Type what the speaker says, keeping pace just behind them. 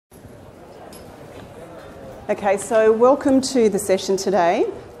Okay, so welcome to the session today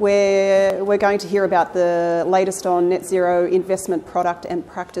where we're going to hear about the latest on net zero investment product and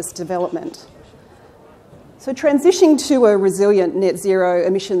practice development. So transitioning to a resilient net zero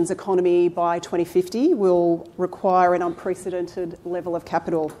emissions economy by 2050 will require an unprecedented level of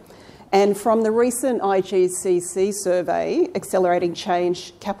capital. And from the recent IGCC survey, Accelerating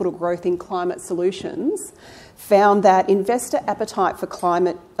Change Capital Growth in Climate Solutions, found that investor appetite for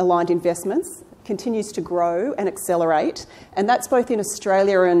climate-aligned investments continues to grow and accelerate, and that's both in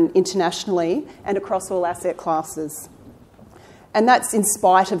Australia and internationally and across all asset classes. And that's in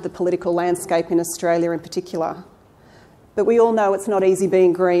spite of the political landscape in Australia in particular. But we all know it's not easy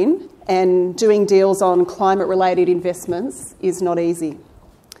being green, and doing deals on climate-related investments is not easy.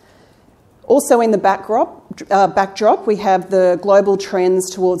 Also in the backdrop, we have the global trends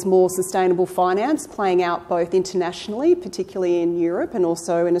towards more sustainable finance playing out both internationally, particularly in Europe and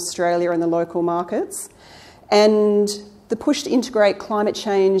also in Australia and the local markets. And the push to integrate climate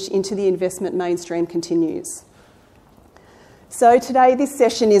change into the investment mainstream continues. So today, this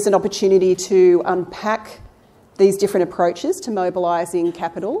session is an opportunity to unpack these different approaches to mobilising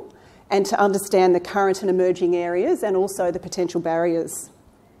capital and to understand the current and emerging areas and also the potential barriers.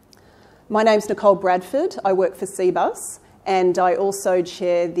 My name's Nicole Bradford. I work for CBUS, and I also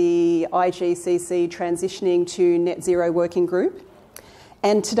chair the IGCC Transitioning to Net Zero Working Group.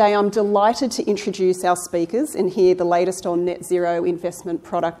 And today I'm delighted to introduce our speakers and hear the latest on net zero investment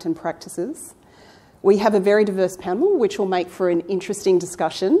product and practices. We have a very diverse panel, which will make for an interesting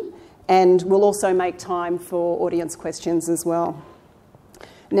discussion, and we'll also make time for audience questions as well.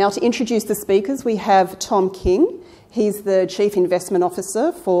 Now, to introduce the speakers, we have Tom King. He's the Chief Investment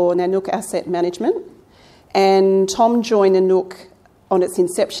Officer for Nanook Asset Management. And Tom joined Nanook on its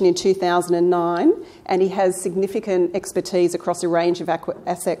inception in 2009, and he has significant expertise across a range of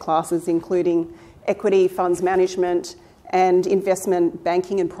asset classes, including equity, funds management, and investment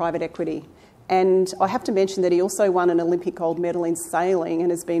banking and private equity. And I have to mention that he also won an Olympic gold medal in sailing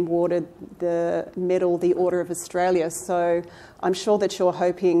and has been awarded the medal, the Order of Australia. So I'm sure that you're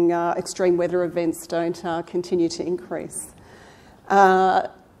hoping extreme weather events don't continue to increase.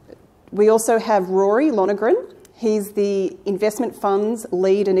 We also have Rory Lonergan. He's the Investment Fund's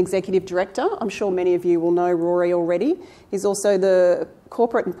Lead and Executive Director. I'm sure many of you will know Rory already. He's also the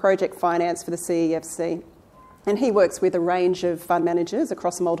Corporate and Project Finance for the CEFC. And he works with a range of fund managers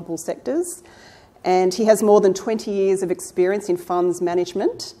across multiple sectors. And he has more than 20 years of experience in funds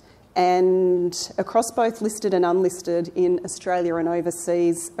management and across both listed and unlisted in Australia and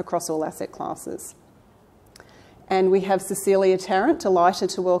overseas across all asset classes. And we have Cecilia Tarrant, delighted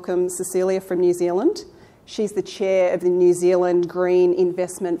to welcome Cecilia from New Zealand. She's the chair of the New Zealand Green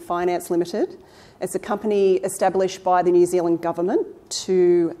Investment Finance Limited. It's a company established by the New Zealand government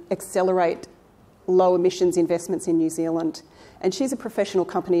to accelerate low emissions investments in New Zealand. And she's a professional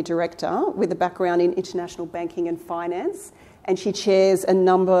company director with a background in international banking and finance, and she chairs a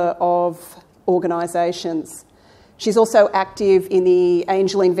number of organisations. She's also active in the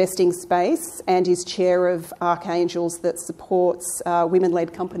angel investing space and is chair of Archangels that supports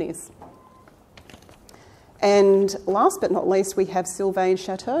women-led companies. And last but not least, we have Sylvain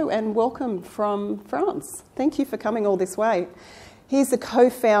Chateau, and welcome from France. Thank you for coming all this way. He's the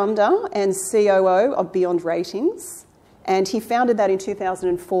co-founder and COO of Beyond Ratings, and he founded that in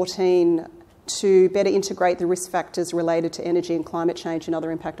 2014 to better integrate the risk factors related to energy and climate change and other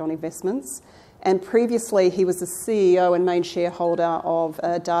impact on investments. And previously, he was the CEO and main shareholder of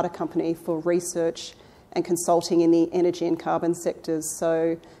a data company for research and consulting in the energy and carbon sectors,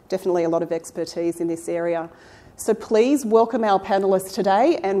 so definitely a lot of expertise in this area. So please welcome our panellists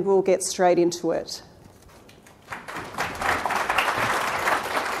today, and we'll get straight into it.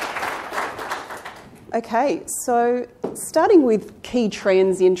 Okay, so starting with key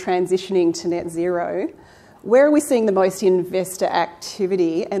trends in transitioning to net zero, where are we seeing the most investor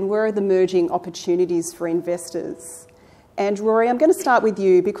activity and where are the emerging opportunities for investors? And Rory, I'm going to start with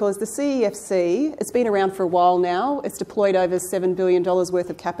you because the CEFC, it's been around for a while now. It's deployed over $7 billion worth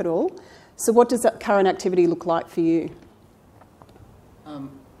of capital. So what does that current activity look like for you? Sorry,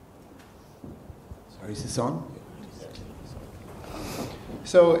 is this on?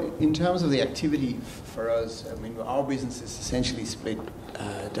 So in terms of the activity for us, I mean, our business is essentially split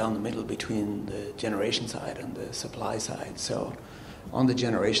down the middle between the generation side and the supply side. So on the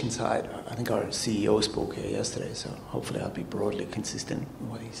generation side, I think our CEO spoke here yesterday, so hopefully I'll be broadly consistent in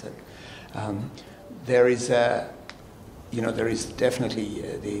what he said. There is definitely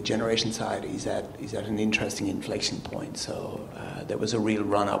the generation side is at an interesting inflection point. So there was a real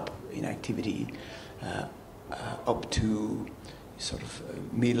run up in activity up to sort of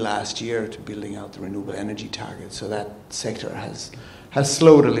mid last year to building out the renewable energy target. So that sector has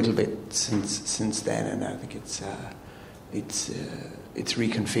slowed a little bit since then, and I think it's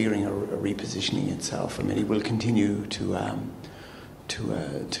reconfiguring or repositioning itself. I mean, it will continue to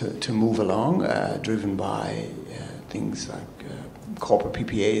move along, driven by things like corporate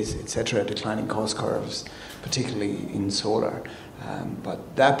PPAs, etc., declining cost curves, particularly in solar.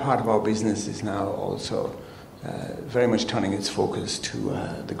 But that part of our business is now also very much turning its focus to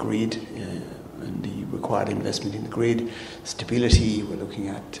the grid and the required investment in the grid, stability. We're looking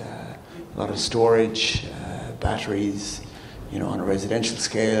at a lot of storage, batteries, on a residential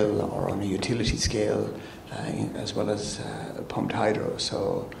scale or on a utility scale, as well as pumped hydro.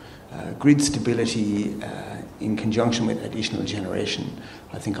 So grid stability in conjunction with additional generation,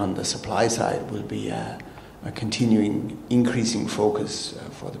 I think on the supply side will be a continuing increasing focus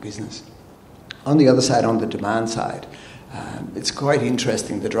for the business. On the other side, on the demand side, it's quite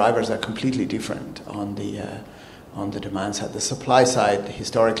interesting. The drivers are completely different on the demand side. The supply side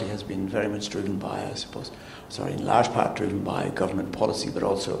historically has been very much driven by, in large part driven by government policy, but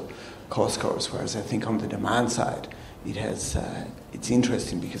also cost curves. Whereas I think on the demand side, it's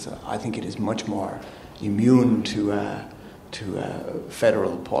interesting because I think it is much more immune to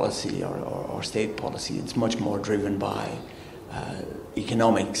federal policy or state policy. It's much more driven by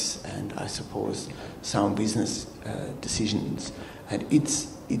economics and, I suppose, sound business decisions, and it's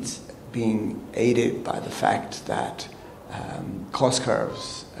being aided by the fact that cost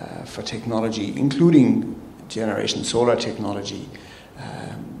curves for technology, including generation solar technology,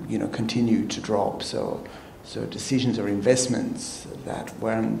 continue to drop. So decisions or investments that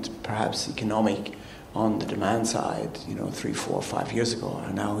weren't perhaps economic on the demand side, 3, 4, 5 years ago,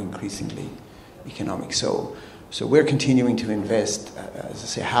 are now increasingly economic. So we're continuing to invest. As I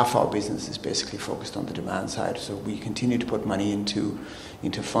say, half our business is basically focused on the demand side. So we continue to put money into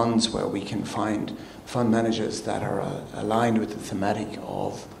funds where we can find fund managers that are aligned with the thematic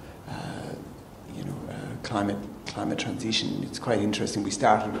of climate transition. It's quite interesting. We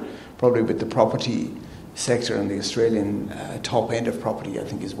started probably with the property sector, and the Australian top end of property, I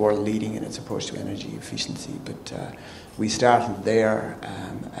think, is world leading in its approach to energy efficiency. But we started there,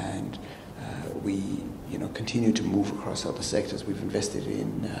 and we continue to move across other sectors. We've invested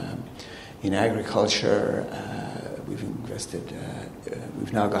in agriculture.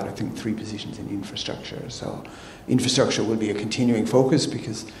 We've now got, I think, 3 positions in infrastructure. So infrastructure will be a continuing focus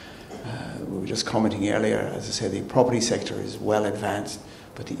because we were just commenting earlier, as I say, the property sector is well advanced,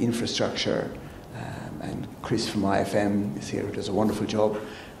 but the infrastructure, and Chris from IFM is here, who does a wonderful job.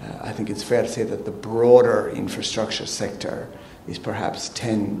 I think it's fair to say that the broader infrastructure sector is perhaps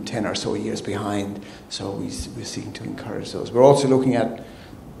 10 or so years behind, so we're seeking to encourage those. We're also looking at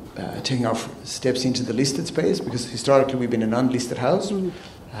taking our steps into the listed space, because historically we've been an unlisted house, and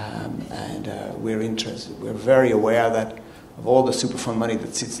we're interested. We're very aware that of all the super fund money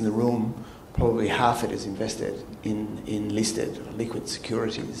that sits in the room, probably half it is invested in listed or liquid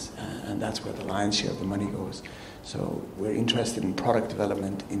securities, and that's where the lion's share of the money goes. So we're interested in product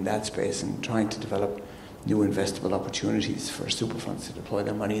development in that space and trying to develop new investable opportunities for super funds to deploy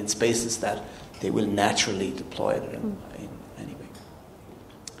their money in spaces that they will naturally deploy it in anyway.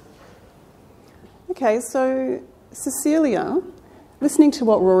 Okay, so Cecilia, listening to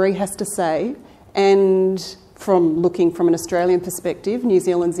what Rory has to say, and looking from an Australian perspective, New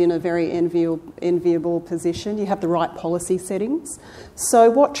Zealand's in a very enviable position. You have the right policy settings. So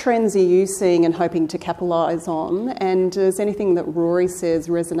what trends are you seeing and hoping to capitalise on? And does anything that Rory says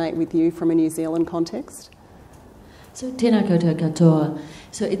resonate with you from a New Zealand context? So tēnā koutou katoa.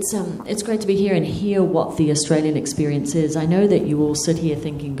 So it's great to be here and hear what the Australian experience is. I know that you all sit here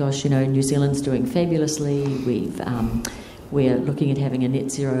thinking, gosh, New Zealand's doing fabulously. We're looking at having a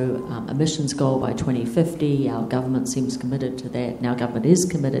net zero emissions goal by 2050. Our government seems committed to that, and our government is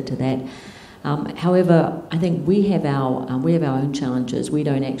committed to that. However, I think we have our own challenges. We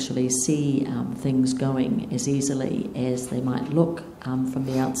don't actually see things going as easily as they might look from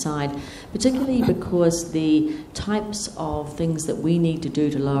the outside, particularly because the types of things that we need to do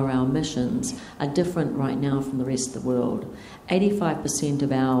to lower our emissions are different right now from the rest of the world. 85%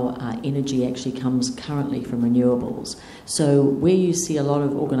 of our energy actually comes currently from renewables. So where you see a lot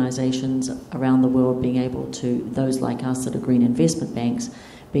of organisations around the world being able to, those like us that are green investment banks,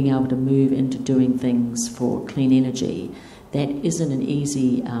 being able to move into doing things for clean energy, that isn't an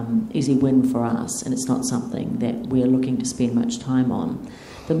easy win for us, and it's not something that we're looking to spend much time on.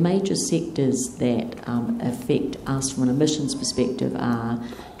 The major sectors that affect us from an emissions perspective are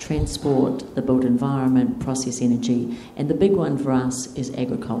transport, the built environment, process energy, and the big one for us is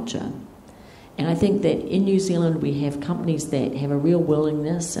agriculture. And I think that in New Zealand we have companies that have a real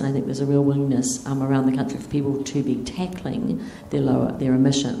willingness, and I think there's a real willingness around the country for people to be tackling their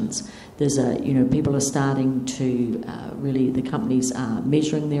emissions. There's people are starting to the companies are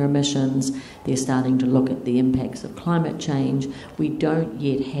measuring their emissions. They're starting to look at the impacts of climate change. We don't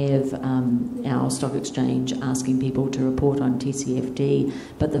yet have our stock exchange asking people to report on TCFD,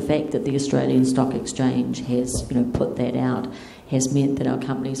 but the fact that the Australian Stock Exchange has put that out has meant that our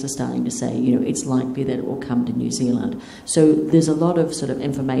companies are starting to say, it's likely that it will come to New Zealand. So there's a lot of sort of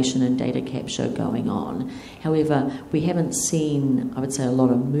information and data capture going on. However, we haven't seen, I would say, a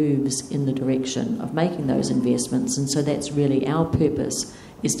lot of moves in the direction of making those investments, and so that's really our purpose,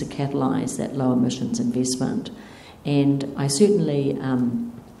 is to catalyse that low emissions investment. And I certainly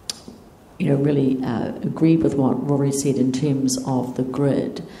really agree with what Rory said in terms of the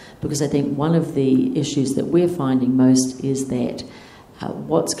grid, because I think one of the issues that we're finding most is that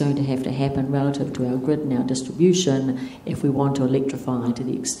what's going to have to happen relative to our grid and our distribution if we want to electrify to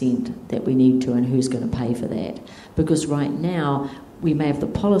the extent that we need to, and who's going to pay for that. Because right now we may have the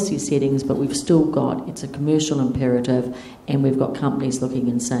policy settings, but we've still got, it's a commercial imperative, and we've got companies looking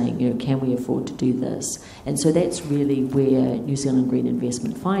and saying, can we afford to do this? And so that's really where New Zealand Green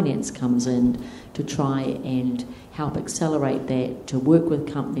Investment Finance comes in, to try and help accelerate that, to work with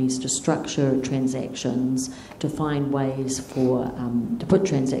companies to structure transactions, to find ways to put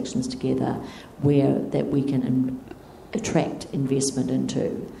transactions together where that we can attract investment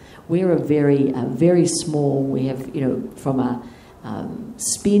into. We're a very small, we have, from a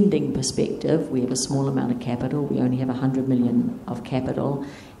spending perspective, we have a small amount of capital. We only have 100 million of capital.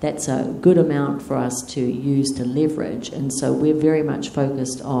 That's a good amount for us to use to leverage, and so we're very much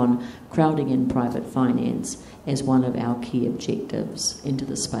focused on crowding in private finance as one of our key objectives into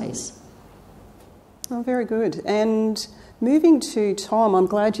the space. Oh, very good. And moving to Tom, I'm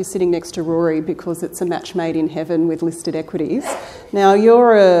glad you're sitting next to Rory, because it's a match made in heaven with listed equities. Now,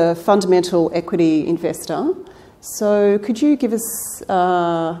 you're a fundamental equity investor. So could you give us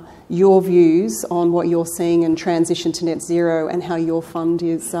your views on what you're seeing in transition to net zero and how your fund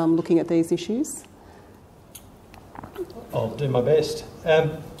is looking at these issues? I'll do my best.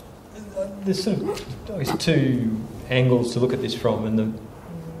 There's sort of two angles to look at this from, and the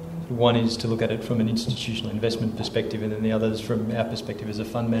one is to look at it from an institutional investment perspective, and then the other is from our perspective as a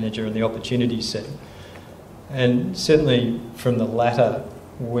fund manager and the opportunities set. And certainly from the latter,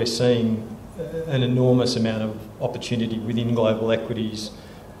 we're seeing an enormous amount of opportunity within global equities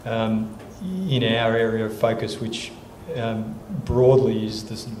in our area of focus, which broadly is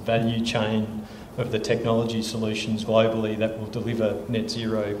the value chain of the technology solutions globally that will deliver net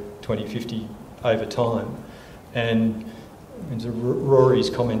zero 2050 over time. And to Rory's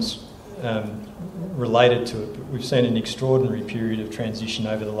comments related to it, we've seen an extraordinary period of transition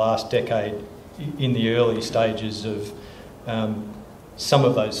over the last decade in the early stages of some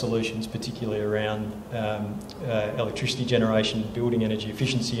of those solutions, particularly around electricity generation, building energy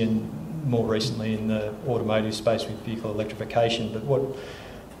efficiency, and more recently in the automotive space with vehicle electrification. But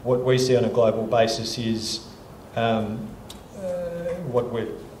what we see on a global basis is what we're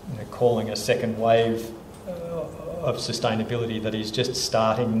calling a second wave of sustainability that is just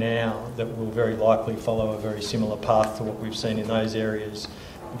starting now, that will very likely follow a very similar path to what we've seen in those areas,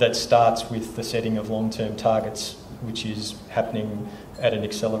 that starts with the setting of long-term targets, which is happening at an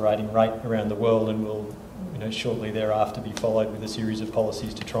accelerating rate around the world, and will shortly thereafter be followed with a series of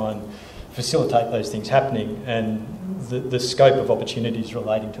policies to try and facilitate those things happening. And the scope of opportunities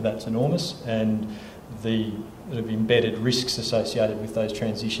relating to that's enormous, and the sort of embedded risks associated with those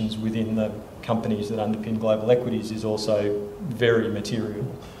transitions within the companies that underpin global equities is also very material.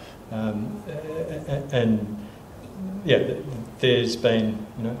 There's been,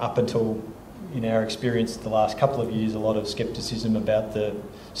 up until, in our experience, the last couple of years, a lot of scepticism about the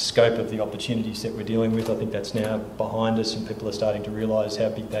scope of the opportunities that we're dealing with. I think that's now behind us, and people are starting to realise how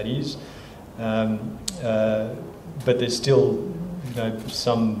big that is. But there's still,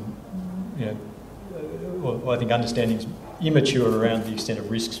 some, I think understanding's immature around the extent of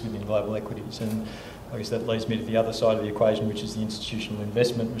risks within global equities, and I guess that leads me to the other side of the equation, which is the institutional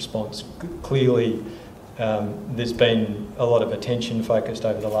investment response. Clearly, there's been a lot of attention focused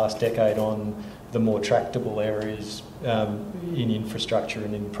over the last decade on the more tractable areas in infrastructure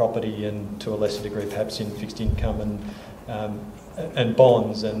and in property, and to a lesser degree perhaps in fixed income and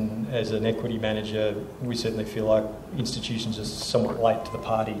bonds. And as an equity manager, we certainly feel like institutions are somewhat late to the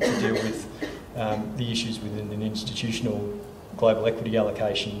party to deal with the issues within an institutional global equity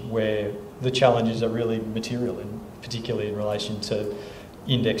allocation, where the challenges are really material, and particularly in relation to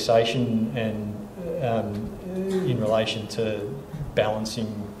indexation and in relation to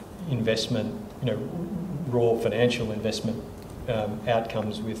balancing investment raw financial investment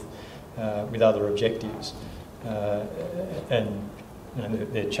outcomes with other objectives, and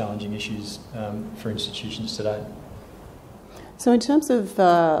they're challenging issues for institutions today. So in terms of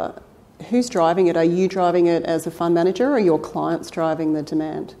who's driving it, are you driving it as a fund manager, or are your clients driving the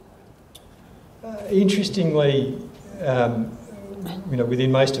demand? Interestingly,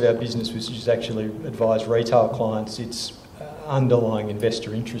 within most of our business, which is actually advise retail clients, it's underlying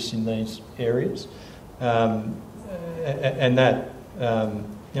investor interest in these areas, and that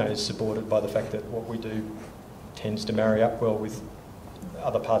is supported by the fact that what we do tends to marry up well with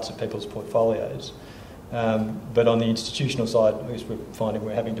other parts of people's portfolios. But on the institutional side, I guess we're finding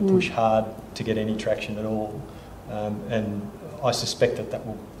we're having to push hard to get any traction at all, and I suspect that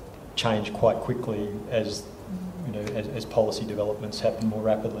will change quite quickly as policy developments happen more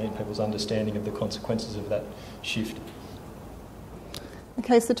rapidly and people's understanding of the consequences of that shift.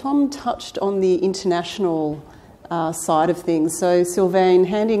 Okay, so Tom touched on the international side of things. So Sylvain,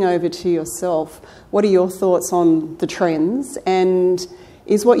 handing over to yourself, what are your thoughts on the trends, and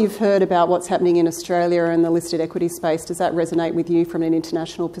is what you've heard about what's happening in Australia and the listed equity space, does that resonate with you from an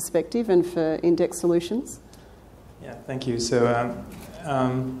international perspective and for index solutions? Yeah, thank you. So I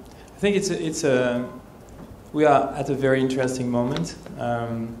think we are at a very interesting moment.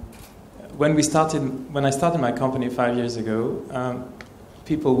 When I started my company 5 years ago,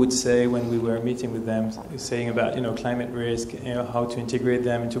 people would say, when we were meeting with them, saying about climate risk, how to integrate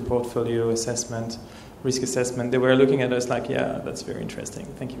them into portfolio assessment, risk assessment, they were looking at us like, yeah, that's very interesting,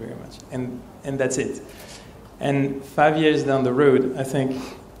 thank you very much, and that's it. And 5 years down the road, I think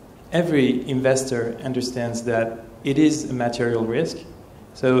every investor understands that it is a material risk.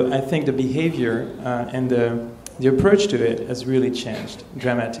 So I think the behavior and the approach to it has really changed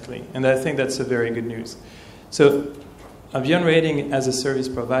dramatically, and I think that's a very good news. So Beyond Rating as a service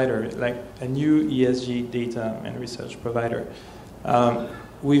provider, like a new ESG data and research provider,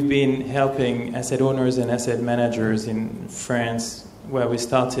 we've been helping asset owners and asset managers in France, where we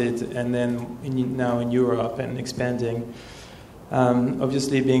started, and then now in Europe and expanding.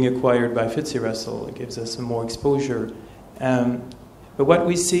 Obviously, being acquired by FTSE Russell, it gives us some more exposure. But what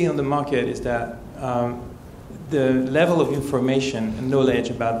we see on the market is that the level of information and knowledge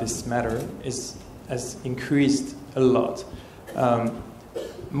about this matter has increased a lot.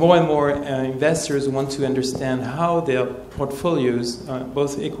 More and more investors want to understand how their portfolios,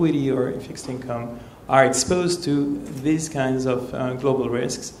 both equity or fixed income, are exposed to these kinds of global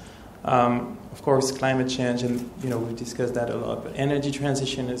risks. Of course, climate change, and we've discussed that a lot, but energy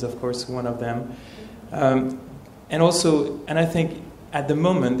transition is, of course, one of them. And I think at the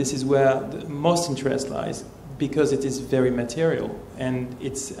moment, this is where the most interest lies, because it is very material, and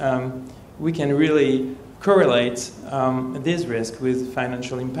we can really correlate this risk with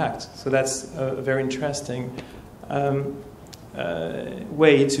financial impact. So that's a very interesting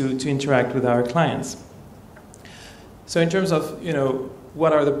way to interact with our clients. So in terms of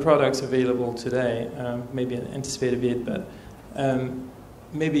what are the products available today, maybe anticipate a bit, but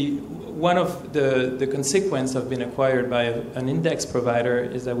maybe one of the consequences of being acquired by an index provider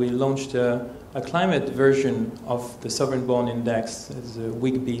is that we launched a climate version of the sovereign bond index, as a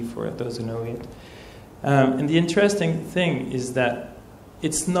WIGB for those who know it. And the interesting thing is that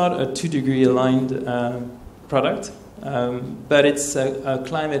it's not a 2-degree aligned product, but it's a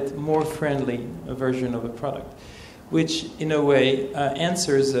climate more friendly version of a product, which in a way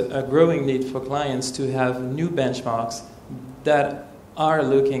answers a growing need for clients to have new benchmarks that are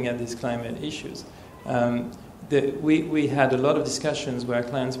looking at these climate issues. We had a lot of discussions where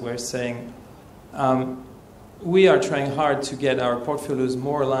clients were saying, we are trying hard to get our portfolios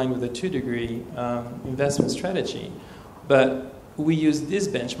more aligned with a 2-degree investment strategy, but we use this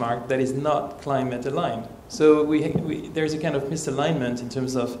benchmark that is not climate aligned. So there's a kind of misalignment in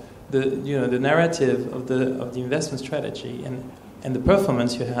terms of the narrative of the investment strategy and the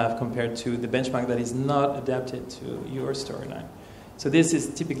performance you have compared to the benchmark that is not adapted to your storyline. So this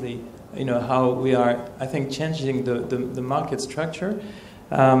is typically how we are, I think, changing the market structure.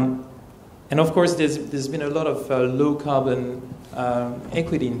 And of course, there's been a lot of low-carbon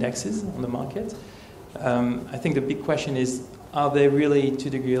equity indexes on the market. I think the big question is, are they really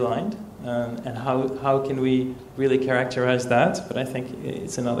 2-degree aligned? And how can we really characterize that? But I think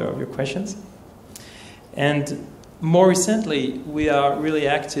it's another of your questions. And more recently, we are really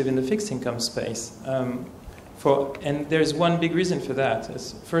active in the fixed income space. And there's one big reason for that.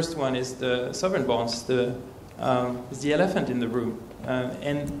 First one is the sovereign bonds, is the elephant in the room.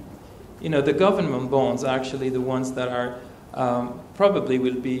 And the government bonds are actually the ones that are probably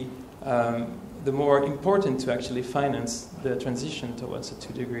will be the more important to actually finance the transition towards a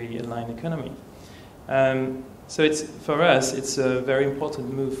 2-degree aligned economy. So for us, it's a very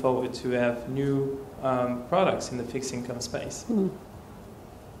important move forward to have new products in the fixed income space.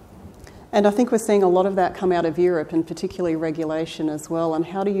 And I think we're seeing a lot of that come out of Europe, and particularly regulation as well. And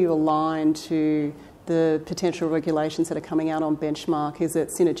how do you align to the potential regulations that are coming out on benchmark? Is it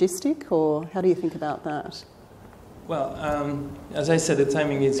synergistic, or how do you think about that? Well, as I said, the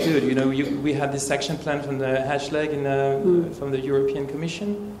timing is good. You know, we had this action plan from the Hatchleg from the European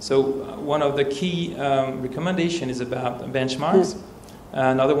Commission. So one of the key recommendations is about benchmarks.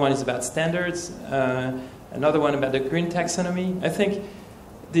 Another one is about standards. Another one about the green taxonomy. I think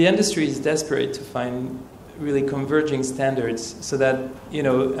the industry is desperate to find really converging standards so that, you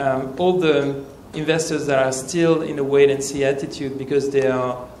know, all the investors that are still in a wait-and-see attitude because they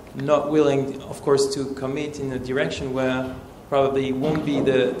are not willing, of course, to commit in a direction where probably won't be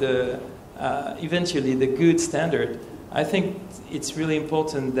eventually the good standard. I think it's really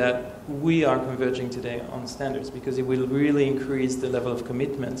important that we are converging today on standards because it will really increase the level of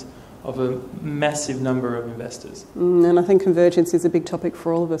commitment of a massive number of investors. And I think convergence is a big topic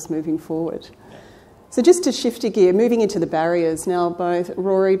for all of us moving forward. So just to shift a gear, moving into the barriers now, both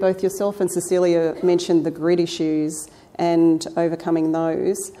yourself and Cecilia mentioned the grid issues and overcoming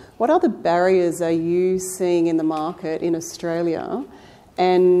those. What other barriers are you seeing in the market in Australia,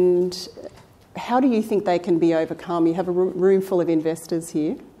 and how do you think they can be overcome? You have a room full of investors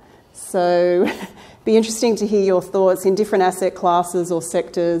here, so be interesting to hear your thoughts in different asset classes or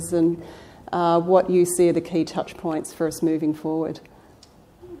sectors, and what you see are the key touch points for us moving forward.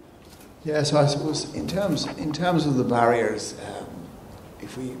 Yeah, so I suppose in terms of the barriers,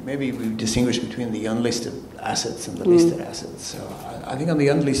 if we distinguish between the unlisted assets and the listed assets. So I think on the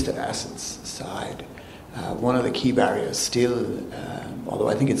unlisted assets side, one of the key barriers still, although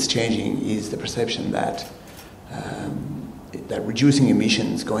I think it's changing, is the perception that that reducing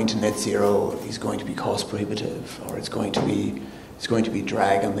emissions, going to net zero, is going to be cost prohibitive, or it's going to be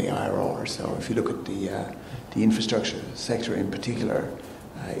drag on the IRR. So if you look at the infrastructure sector in particular,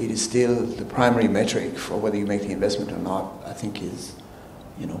 it is still the primary metric for whether you make the investment or not. I think is,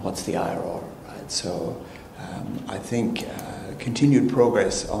 you know, what's the IRR, right? So I think continued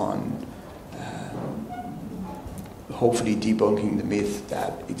progress on hopefully debunking the myth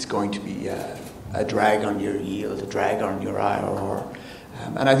that it's going to be a drag on your yield, a drag on your IRR,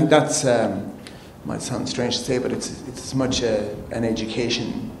 and I think that's might sound strange to say, but it's as much an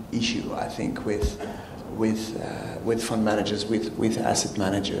education issue, I think, with fund managers, with asset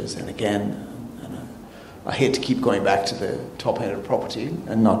managers, and again, I hate to keep going back to the top end of property,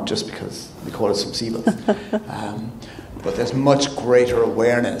 and not just because we call it subsidiary, but there's much greater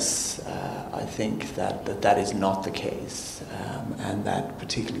awareness, I think, that is not the case, and that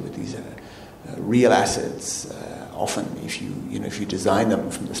particularly with these real assets, often if you design them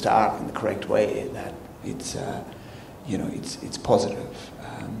from the start in the correct way, that it's positive.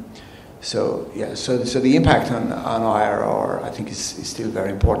 So the impact on IRR, I think, is still very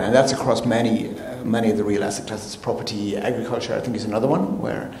important, and that's across many of the real asset classes. Property, agriculture, I think, is another one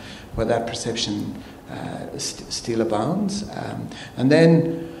where that perception still abounds. And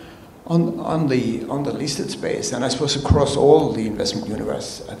then on the listed space, and I suppose across all the investment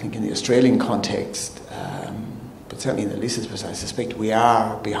universe, I think in the Australian context, but certainly in the listed space, I suspect we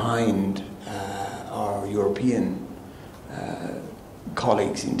are behind our European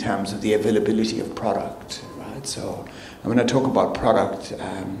colleagues in terms of the availability of product, right? So, and when I talk about product,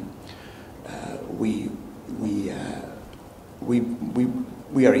 we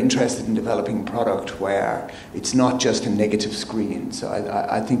are interested in developing product where it's not just a negative screen. So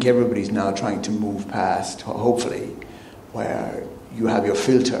I think everybody's now trying to move past, hopefully, where you have your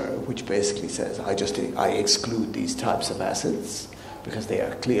filter, which basically says, I exclude these types of assets because they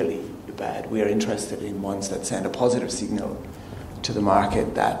are clearly bad. We are interested in ones that send a positive signal to the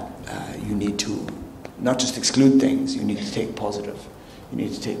market that you need to not just exclude things, you need to take positive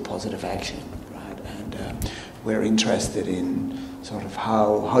action, right? And we're interested in sort of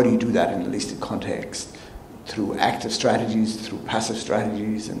how do you do that in a listed context, through active strategies, through passive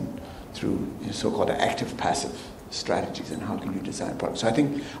strategies, and through so-called active passive strategies, and how can you design products. So I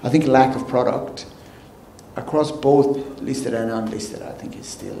think lack of product across both listed and unlisted, I think, is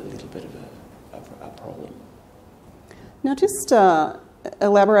still a little bit of a problem. Now, just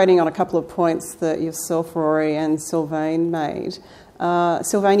elaborating on a couple of points that yourself, Rory, and Sylvain made.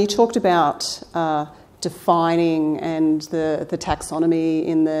 Sylvain, you talked about defining and the taxonomy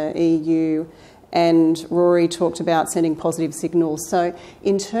in the EU, and Rory talked about sending positive signals. So,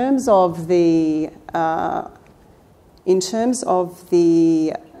 in terms of the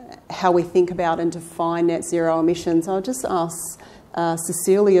how we think about and define net zero emissions, I'll just ask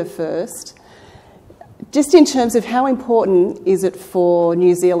Cecilia first. Just in terms of how important is it for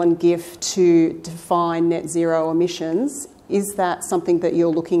New Zealand GIF to define net zero emissions, is that something that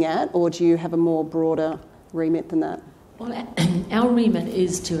you're looking at, or do you have a more broader remit than that? Well, our remit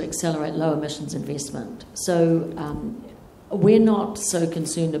is to accelerate low emissions investment. So we're not so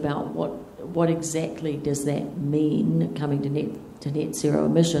concerned about what exactly does that mean coming to net zero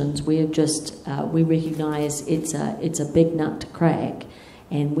emissions. We're just we recognise it's a big nut to crack,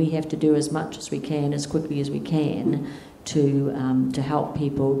 and we have to do as much as we can, as quickly as we can, to help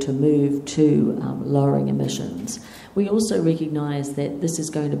people to move to lowering emissions. We also recognise that this is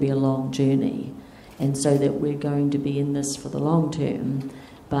going to be a long journey, and so that we're going to be in this for the long term.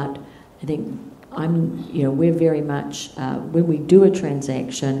 But I think we're very much, when we do a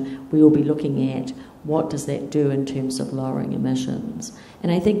transaction, we will be looking at what does that do in terms of lowering emissions.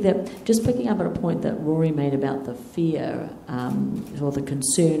 And I think that, just picking up on a point that Rory made about the fear or the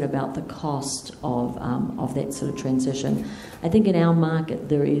concern about the cost of that sort of transition, I think in our market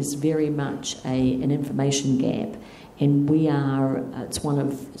there is very much an information gap. And it's one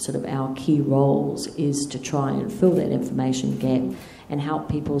of sort of our key roles is to try and fill that information gap and help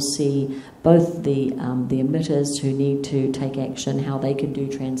people see both the emitters who need to take action, how they can do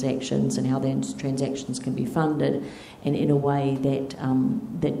transactions and how those transactions can be funded, and in a way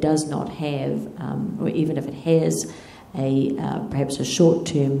that does not have, or even if it has, perhaps a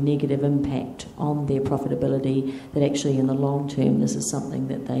short-term negative impact on their profitability, that actually in the long term this is something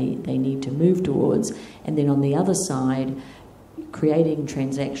that they need to move towards. And then on the other side, creating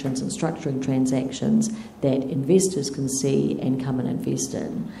transactions and structuring transactions that investors can see and come and invest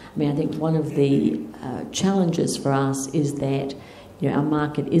in. I mean, I think one of the challenges for us is that our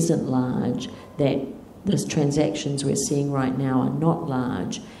market isn't large, that the transactions we're seeing right now are not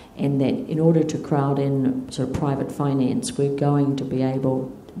large, and that in order to crowd in sort of private finance, we're going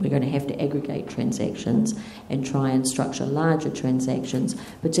to have to aggregate transactions and try and structure larger transactions,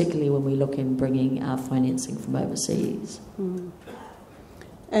 particularly when we look in bringing our financing from overseas. Mm.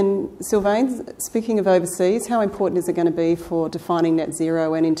 And Sylvain, speaking of overseas, how important is it going to be for defining net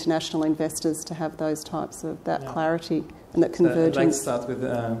zero and international investors to have those types of clarity and that convergence? I'd like to start with,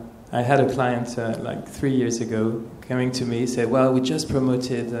 I had a client like 3 years ago coming to me, said, well, we just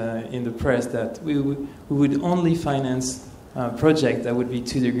promoted in the press that we would only finance a project that would be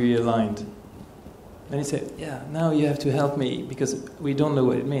 2-degree aligned. And he said, yeah, now you have to help me because we don't know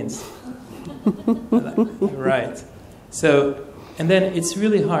what it means. Right. So, and then it's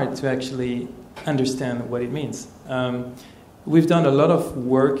really hard to actually understand what it means. We've done a lot of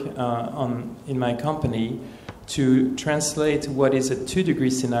work in my company to translate what is a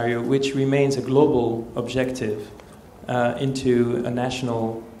 2-degree scenario, which remains a global objective, into a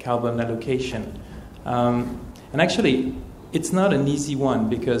national carbon allocation. And actually, it's not an easy one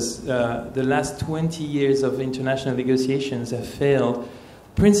because the last 20 years of international negotiations have failed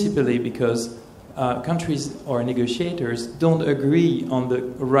principally because countries or negotiators don't agree on the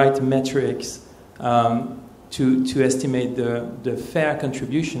right metrics to estimate the fair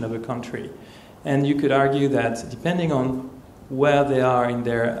contribution of a country. And you could argue that depending on where they are in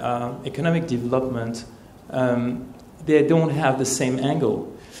their economic development, they don't have the same angle.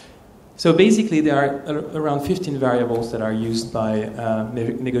 So basically there are around 15 variables that are used by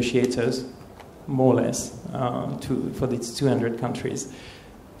negotiators, more or less, for these 200 countries.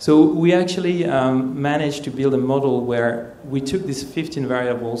 So we actually managed to build a model where we took these 15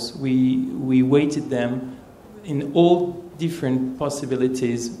 variables, we weighted them in all different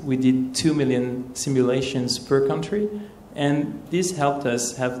possibilities. We did 2 million simulations per country, and this helped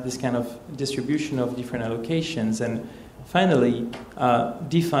us have this kind of distribution of different allocations and finally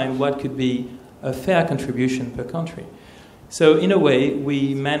define what could be a fair contribution per country. So in a way,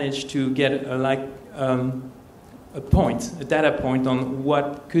 we managed to get a data point on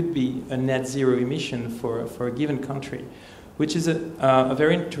what could be a net zero emission for a given country, which is a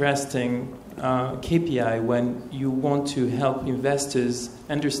very interesting KPI when you want to help investors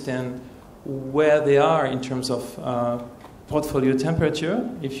understand where they are in terms of portfolio temperature,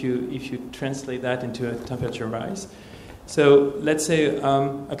 if you translate that into a temperature rise. So let's say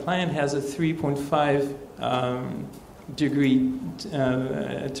a client has a 3.5 degree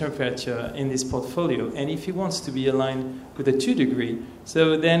temperature in this portfolio, and if he wants to be aligned with a 2 degree,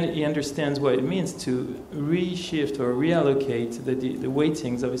 so then he understands what it means to reshift or reallocate the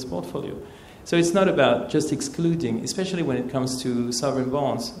weightings of his portfolio. So it's not about just excluding, especially when it comes to sovereign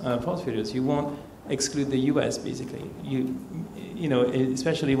bonds portfolios. You won't exclude the US, basically. You know,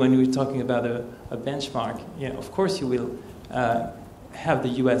 especially when you're talking about a benchmark. Yeah, of course you will have the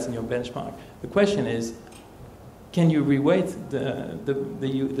US in your benchmark. The question is, can you reweight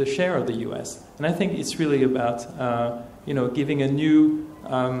the share of the U.S.? And I think it's really about giving a new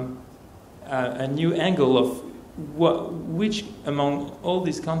angle of which among all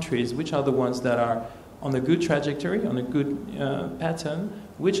these countries, which are the ones that are on a good trajectory, on a good pattern,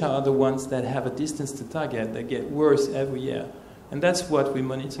 which are the ones that have a distance to target that get worse every year. And that's what we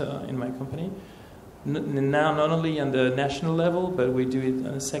monitor in my company. Now, not only on the national level, but we do it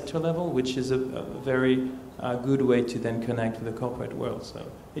on a sector level, which is a very good way to then connect with the corporate world. So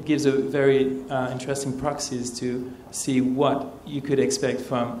it gives a very interesting proxies to see what you could expect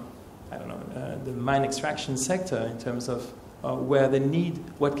from, I don't know, the mine extraction sector in terms of where they need,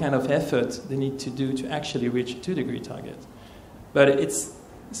 what kind of effort they need to do to actually reach a 2-degree target. But it's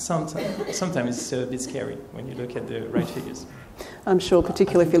sometimes it's a bit scary when you look at the right figures. I'm sure,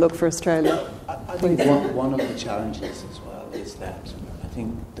 particularly if you look for Australia. I think one of the challenges as well is that I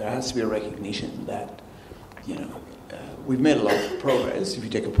think there has to be a recognition that, we've made a lot of progress if you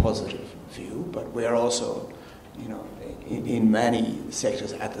take a positive view, but we're also, in many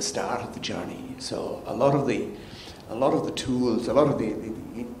sectors at the start of the journey. So a lot of the tools, a lot of the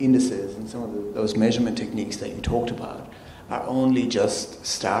indices and some of those measurement techniques that you talked about are only just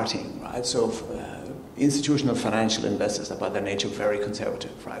starting, right? So institutional financial investors are by their nature very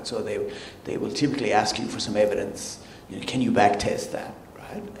conservative, right? So they will typically ask you for some evidence. Can you backtest that,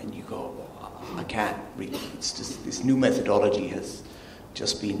 right? And you go, well, I can't really. It's just this new methodology has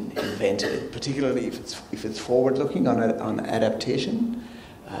just been invented, particularly if it's forward-looking on adaptation.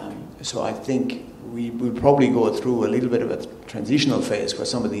 So I think we'll probably go through a little bit of a transitional phase where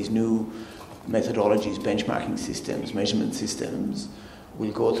some of these new methodologies, benchmarking systems, measurement systems,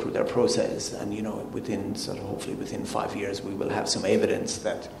 will go through their process, and hopefully within 5 years we will have some evidence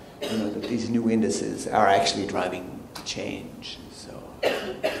that that these new indices are actually driving change. So,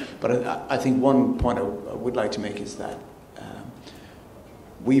 but I think one point I would like to make is that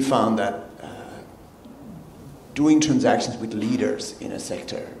we found that doing transactions with leaders in a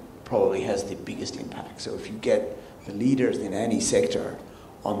sector probably has the biggest impact. So if you get the leaders in any sector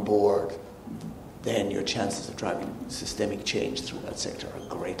on board, then your chances of driving systemic change through that sector are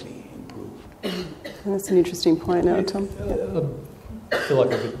greatly improved. And that's an interesting point now, Tom. I feel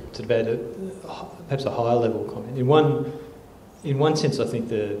like I could debate perhaps a higher level comment. In one sense, I think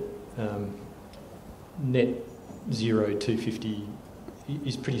the net zero 250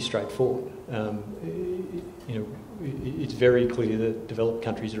 is pretty straightforward. It's very clear that developed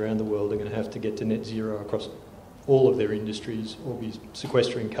countries around the world are going to have to get to net zero across all of their industries or be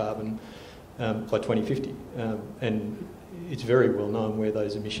sequestering carbon by 2050. And it's very well known where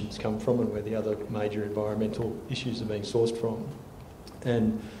those emissions come from and where the other major environmental issues are being sourced from.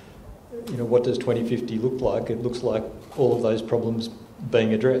 And what does 2050 look like? It looks like all of those problems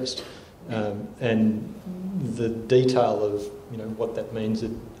being addressed. And the detail of what that means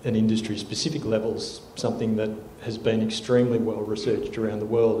at an industry-specific level is something that has been extremely well researched around the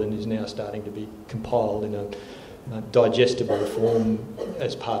world and is now starting to be compiled in a digestible form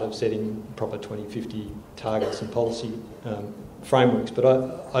as part of setting proper 2050 targets and policy frameworks. But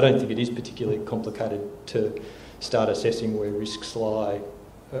I don't think it is particularly complicated to start assessing where risks lie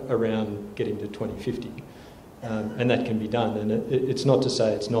around getting to 2050. And that can be done. And it's not to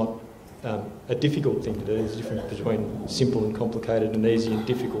say it's not a difficult thing to do. There's a difference between simple and complicated and easy and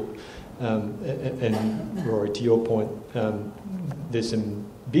difficult. And Rory, to your point, there's some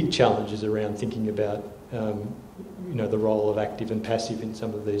big challenges around thinking about the role of active and passive in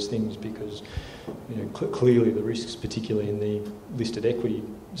some of these things, because clearly the risks, particularly in the listed equity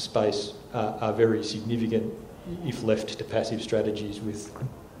space, are very significant if left to passive strategies with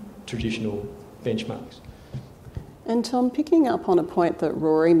traditional benchmarks. And Tom, picking up on a point that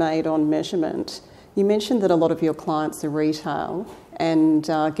Rory made on measurement, you mentioned that a lot of your clients are retail, and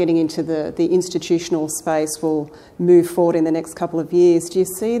getting into the institutional space will move forward in the next couple of years. Do you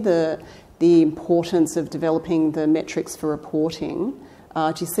see the importance of developing the metrics for reporting?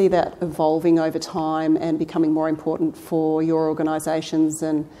 Do you see that evolving over time and becoming more important for your organisations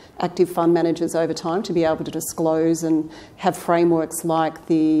and active fund managers over time to be able to disclose and have frameworks like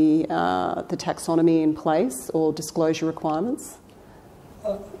the taxonomy in place or disclosure requirements?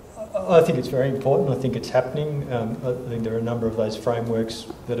 I think it's very important. I think it's happening. I think there are a number of those frameworks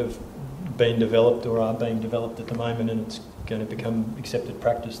that have been developed or are being developed at the moment, and it's going to become accepted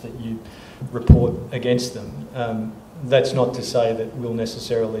practice that you report against them. That's not to say that we'll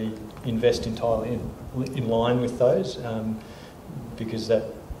necessarily invest entirely in line with those, because that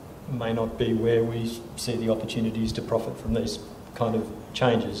may not be where we see the opportunities to profit from these kind of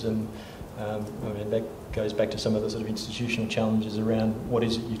changes. And that goes back to some of the sort of institutional challenges around what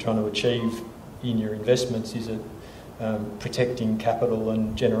is it you're trying to achieve in your investments. Is it protecting capital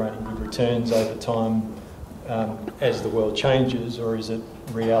and generating good returns over time as the world changes, or is it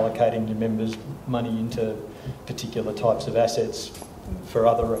reallocating your members' money into particular types of assets for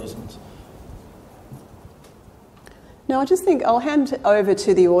other reasons? Now, I just think I'll hand over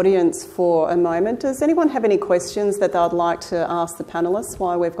to the audience for a moment. Does anyone have any questions that they'd like to ask the panellists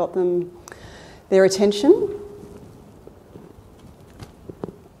while we've got their attention?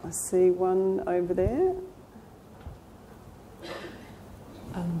 I see one over there.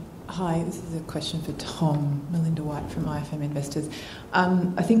 Hi, this is a question for Tom. Melinda White from IFM Investors.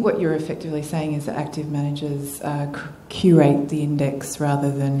 I think what you're effectively saying is that active managers curate the index rather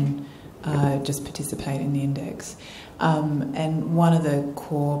than just participate in the index. And one of the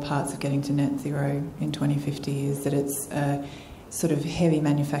core parts of getting to net zero in 2050 is that it's a sort of heavy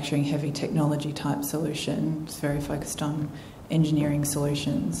manufacturing, heavy technology type solution. It's very focused on engineering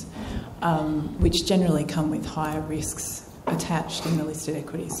solutions, which generally come with higher risks attached in the listed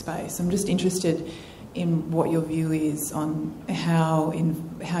equity space. I'm just interested in what your view is on how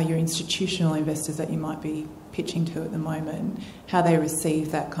your institutional investors that you might be pitching to at the moment, how they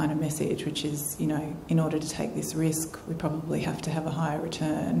receive that kind of message, which is, you know, in order to take this risk, we probably have to have a higher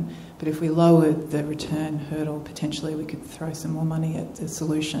return. But if we lowered the return hurdle, potentially we could throw some more money at the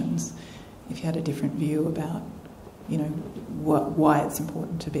solutions. If you had a different view about, you know, why it's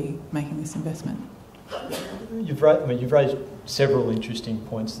important to be making this investment. You've raised several interesting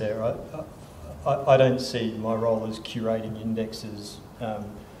points there. I don't see my role as curating indexes.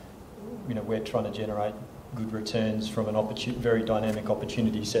 You know, we're trying to generate good returns from an very dynamic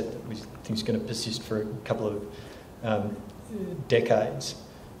opportunity set that we think is going to persist for a couple of decades.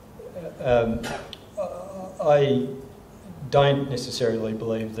 I don't necessarily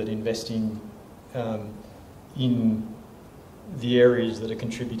believe that investing in the areas that are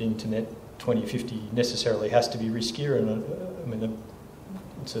contributing to net 2050 necessarily has to be riskier, and I mean,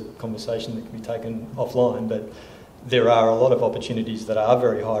 it's a conversation that can be taken offline, but there are a lot of opportunities that are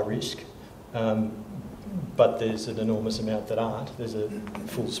very high risk, but there's an enormous amount that aren't. There's a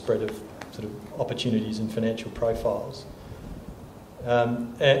full spread of sort of opportunities and financial profiles.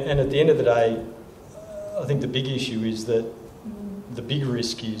 And at the end of the day, I think the big issue is that the big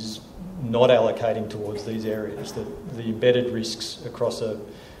risk is not allocating towards these areas, that the embedded risks across a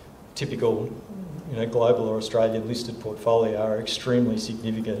typical, you know, global or Australian listed portfolio are extremely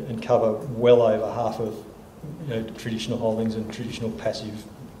significant and cover well over half of, you know, traditional holdings and traditional passive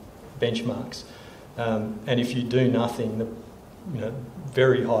benchmarks. And if you do nothing, the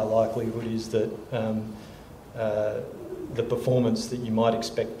very high likelihood is that the performance that you might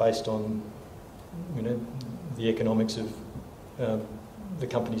expect based on, you know, the economics of the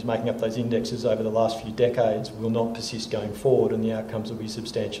companies making up those indexes over the last few decades will not persist going forward, and the outcomes will be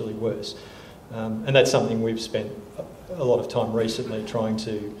substantially worse. And that's something we've spent a lot of time recently trying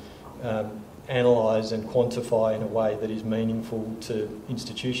to analyse and quantify in a way that is meaningful to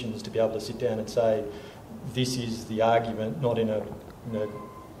institutions, to be able to sit down and say, this is the argument, not in a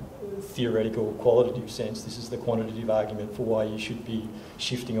theoretical qualitative sense, this is the quantitative argument for why you should be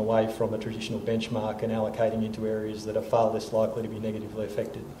shifting away from a traditional benchmark and allocating into areas that are far less likely to be negatively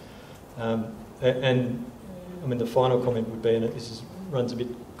affected. And I mean, the final comment would be, and this runs a bit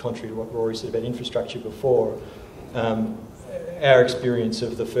contrary to what Rory said about infrastructure before, our experience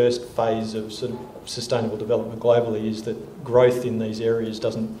of the first phase of sort of sustainable development globally is that growth in these areas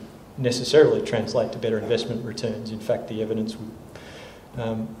doesn't necessarily translate to better investment returns. In fact, the evidence would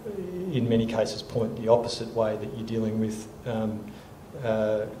in many cases point the opposite way, that you're dealing with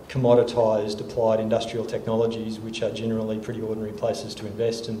commoditised applied industrial technologies, which are generally pretty ordinary places to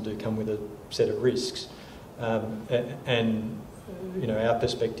invest and do come with a set of risks. And you know, our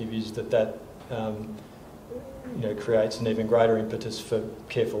perspective is that you know, creates an even greater impetus for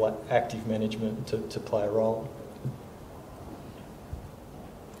careful active management to play a role.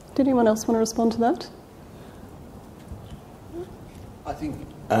 Did anyone else want to respond to that? I think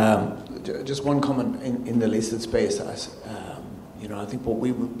just one comment in the listed space. You know, I think what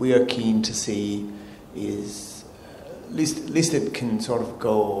we are keen to see is listed can sort of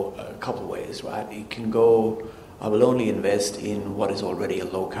go a couple of ways, right? It can go, I will only invest in what is already a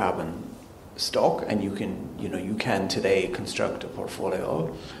low carbon stock, and you can today construct a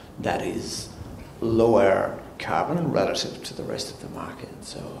portfolio that is lower carbon relative to the rest of the market.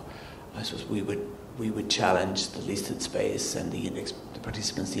 So I suppose we would challenge the listed space and the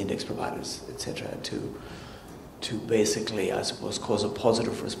participants, the index providers, etc., to basically, I suppose, cause a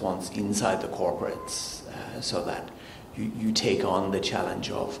positive response inside the corporates, so that you take on the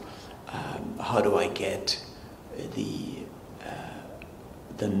challenge of how do I get the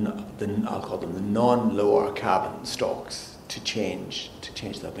I'll call them the non-lower carbon stocks to change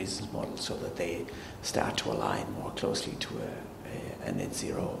their business model so that they start to align more closely to a net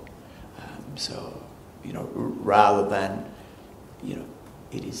zero. So, rather than,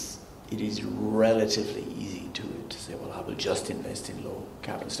 it is relatively easy to say, well, I will just invest in low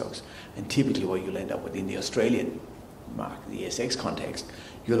carbon stocks. And typically what you'll end up with in the Australian market, the ASX context,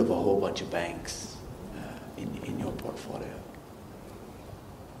 you'll have a whole bunch of banks in your portfolio.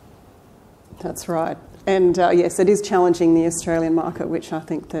 That's right. And yes, it is challenging the Australian market, which I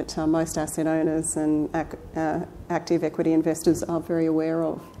think that most asset owners and active equity investors are very aware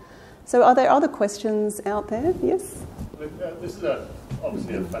of. So are there other questions out there? Yes? This is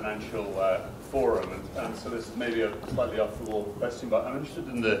obviously a financial forum, and so this is maybe a slightly off-the-wall question, but I'm interested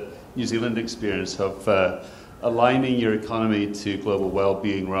in the New Zealand experience of aligning your economy to global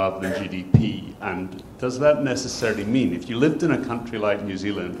well-being rather than GDP. And does that necessarily mean, if you lived in a country like New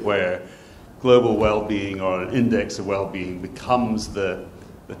Zealand where global well-being or an index of well-being becomes the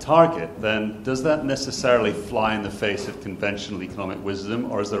target, then does that necessarily fly in the face of conventional economic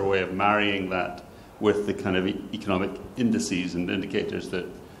wisdom, or is there a way of marrying that with the kind of economic indices and indicators that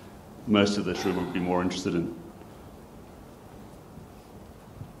most of this room would be more interested in?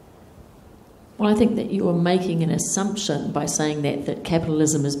 Well, I think that you are making an assumption by saying that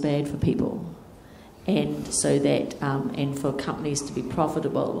capitalism is bad for people, and so that and for companies to be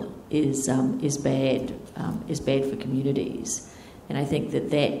profitable is bad for communities. And I think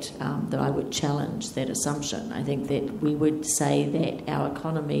that I would challenge that assumption. I think that we would say that our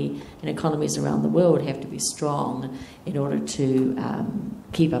economy and economies around the world have to be strong in order to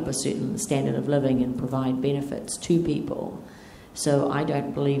keep up a certain standard of living and provide benefits to people. So I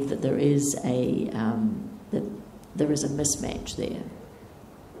don't believe that there is a mismatch there.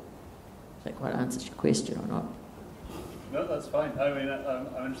 If that quite answers your question or not? No, that's fine. I mean,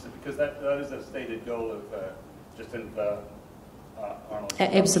 I'm interested because that is a stated goal of just in.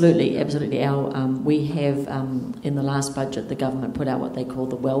 Absolutely. We have, in the last budget, the government put out what they call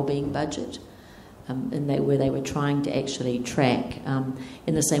the wellbeing budget, where they were trying to actually track,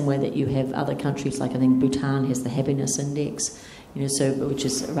 in the same way that you have other countries, like I think Bhutan has the happiness index, which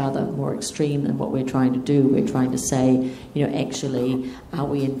is rather more extreme than what we're trying to do. We're trying to say, actually, are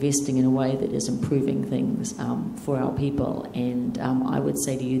we investing in a way that is improving things for our people? And I would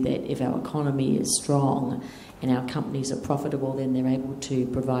say to you that if our economy is strong and our companies are profitable, then they're able to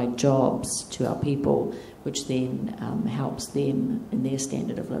provide jobs to our people, which then helps them in their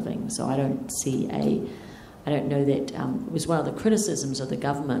standard of living. So I don't know that, it was one of the criticisms of the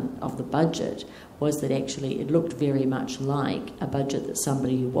government of the budget was that actually it looked very much like a budget that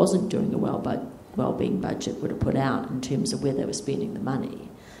somebody who wasn't doing a well-being budget would have put out in terms of where they were spending the money.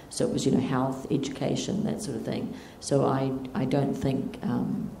 So it was, health, education, that sort of thing. So I don't think,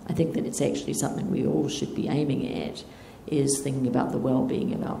 I think that it's actually something we all should be aiming at, is thinking about the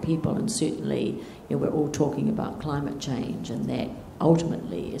well-being of our people. And certainly, we're all talking about climate change, and that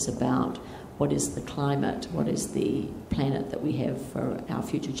ultimately is about what is the climate, what is the planet that we have for our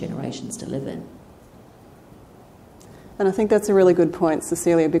future generations to live in. And I think that's a really good point,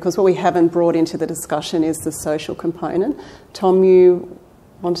 Cecilia, because what we haven't brought into the discussion is the social component. Tom, you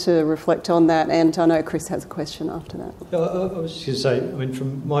want to reflect on that, and I know Chris has a question after that. I was just going to say, I mean,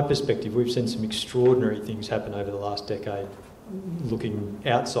 from my perspective, we've seen some extraordinary things happen over the last decade, looking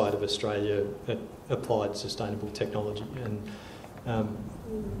outside of Australia at applied sustainable technology, and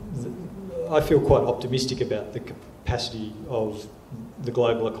I feel quite optimistic about the capacity of the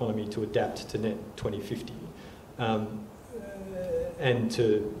global economy to adapt to net 2050, and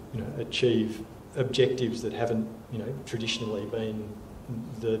to achieve objectives that haven't traditionally been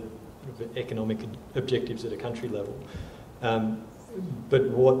the economic objectives at a country level. But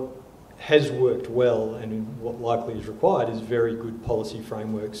what has worked well and what likely is required is very good policy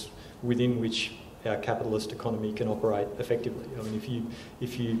frameworks within which our capitalist economy can operate effectively. I mean,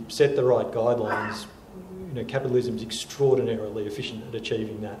 if you set the right guidelines, capitalism is extraordinarily efficient at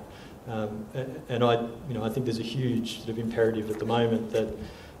achieving that. And I think there's a huge sort of imperative at the moment that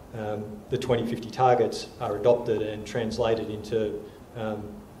the 2050 targets are adopted and translated into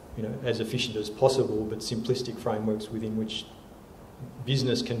as efficient as possible, but simplistic frameworks within which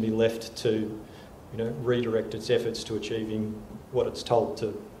business can be left to, redirect its efforts to achieving what it's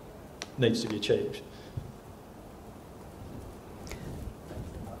told needs to be achieved.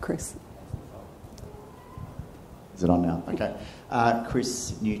 Chris. Is it on now? Okay.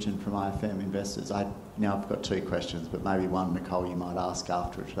 Chris Newton from IFM Investors. I've got two questions, but maybe one, Nicole, you might ask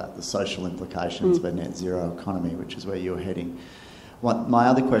after it, about the social implications of a net zero economy, which is where you're heading. My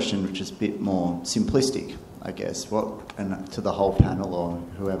other question, which is a bit more simplistic, I guess, and to the whole panel or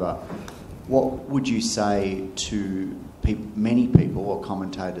whoever, what would you say to many people or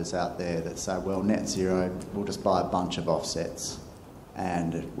commentators out there that say, well, net zero, we'll just buy a bunch of offsets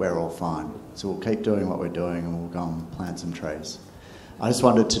and we're all fine. So we'll keep doing what we're doing and we'll go and plant some trees. I just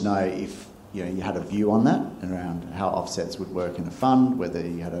wanted to know if you had a view on that, around how offsets would work in a fund, whether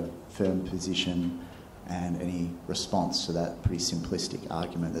you had a firm position, and any response to that pretty simplistic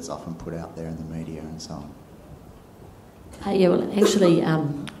argument that's often put out there in the media and so on. Yeah, well, actually,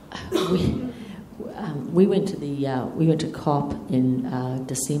 we went to COP in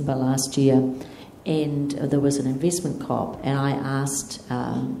December last year, and there was an investment COP, and I asked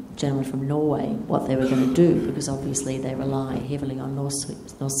a gentleman from Norway what they were going to do, because obviously they rely heavily on North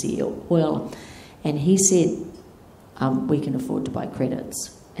Sea oil, and he said, we can afford to buy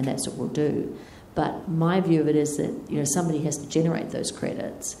credits, and that's what we'll do. But my view of it is that somebody has to generate those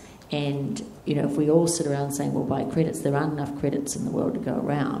credits, and if we all sit around saying we'll buy credits, there aren't enough credits in the world to go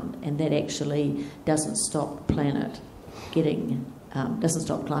around, and that actually doesn't stop the planet doesn't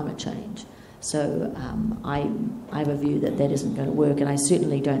stop climate change. So I have a view that isn't going to work, and I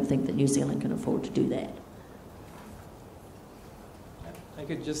certainly don't think that New Zealand can afford to do that. I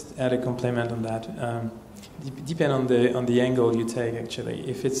could just add a compliment on that. Depend on the angle you take, actually.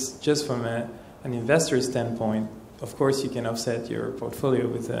 If it's just from an investor standpoint, of course you can offset your portfolio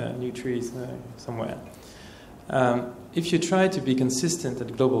with new trees somewhere. If you try to be consistent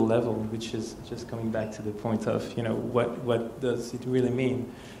at global level, which is just coming back to the point of what does it really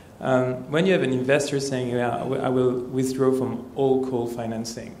mean, when you have an investor saying, yeah, I will withdraw from all coal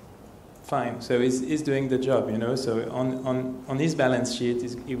financing, fine. So he's doing the job, So on his balance sheet,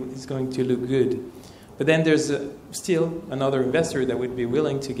 it's going to look good. But then there's still another investor that would be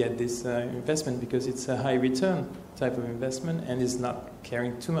willing to get this investment because it's a high return type of investment and is not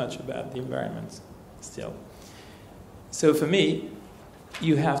caring too much about the environment still. So for me,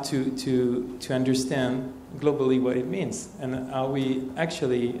 you have to understand globally what it means, and are we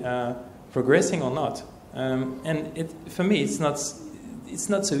actually progressing or not? And for me, it's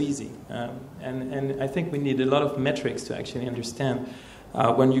not so easy, and I think we need a lot of metrics to actually understand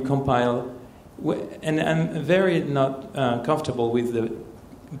when you compile. And I'm very not comfortable with the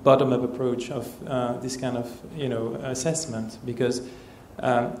bottom-up approach of this kind of assessment, because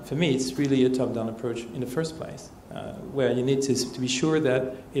for me it's really a top-down approach in the first place, where you need to be sure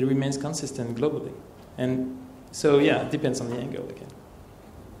that it remains consistent globally. And so yeah, it depends on the angle again.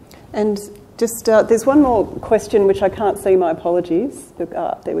 And just there's one more question which I can't see. My apologies.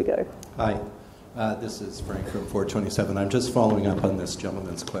 But, there we go. Hi. This is Frank from 427. I'm just following up on this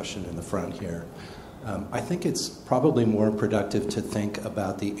gentleman's question in the front here. I think it's probably more productive to think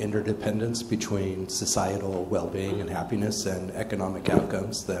about the interdependence between societal well-being and happiness and economic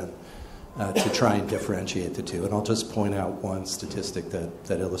outcomes than to try and differentiate the two. And I'll just point out one statistic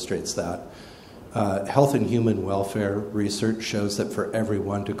that illustrates that. Health and human welfare research shows that for every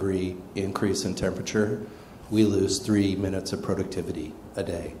 1 degree increase in temperature, we lose 3 minutes of productivity a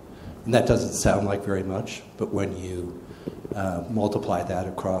day. And that doesn't sound like very much, but when you multiply that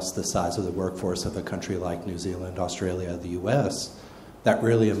across the size of the workforce of a country like New Zealand, Australia, the US, that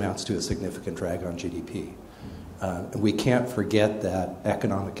really amounts to a significant drag on GDP. And we can't forget that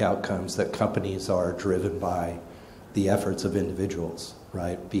economic outcomes, that companies are driven by the efforts of individuals,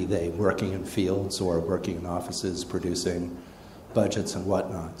 right? Be they working in fields or working in offices, producing budgets and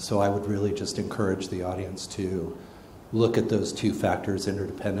whatnot. So I would really just encourage the audience to look at those two factors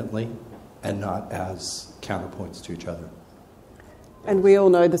interdependently and not as counterpoints to each other. And we all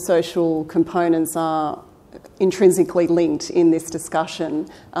know the social components are intrinsically linked in this discussion.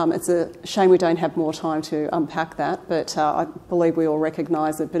 It's a shame we don't have more time to unpack that, but I believe we all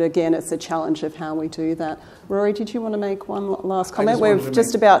recognise it. But again, it's a challenge of how we do that. Rory, did you want to make one last comment? We're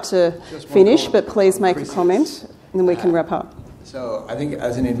just about to finish, but please make a comment and then we can wrap up. So I think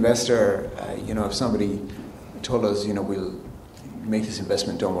as an investor, if somebody told us, we'll make this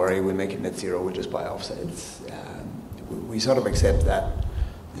investment, don't worry, we'll make it net zero, we'll just buy offsets. We sort of accept that,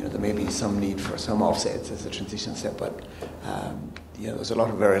 there may be some need for some offsets as a transition step, but, there's a lot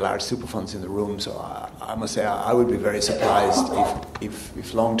of very large super funds in the room, so I must say I would be very surprised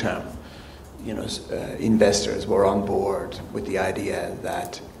if long-term, investors were on board with the idea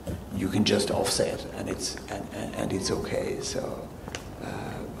that you can just offset and it's okay. So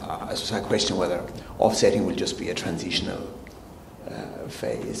I question whether offsetting will just be a transitional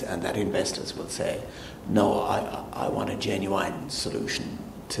phase, and that investors will say, no, I want a genuine solution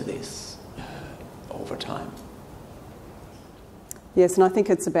to this over time. Yes, and I think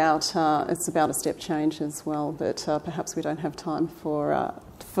it's about a step change as well, but perhaps we don't have time for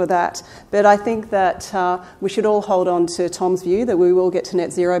that. But I think that we should all hold on to Tom's view that we will get to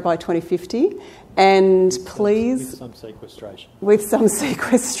net zero by 2050, and please... With some sequestration. With some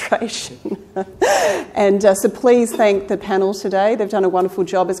sequestration. And so please thank the panel today. They've done a wonderful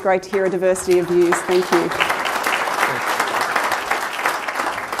job. It's great to hear a diversity of views. Thank you.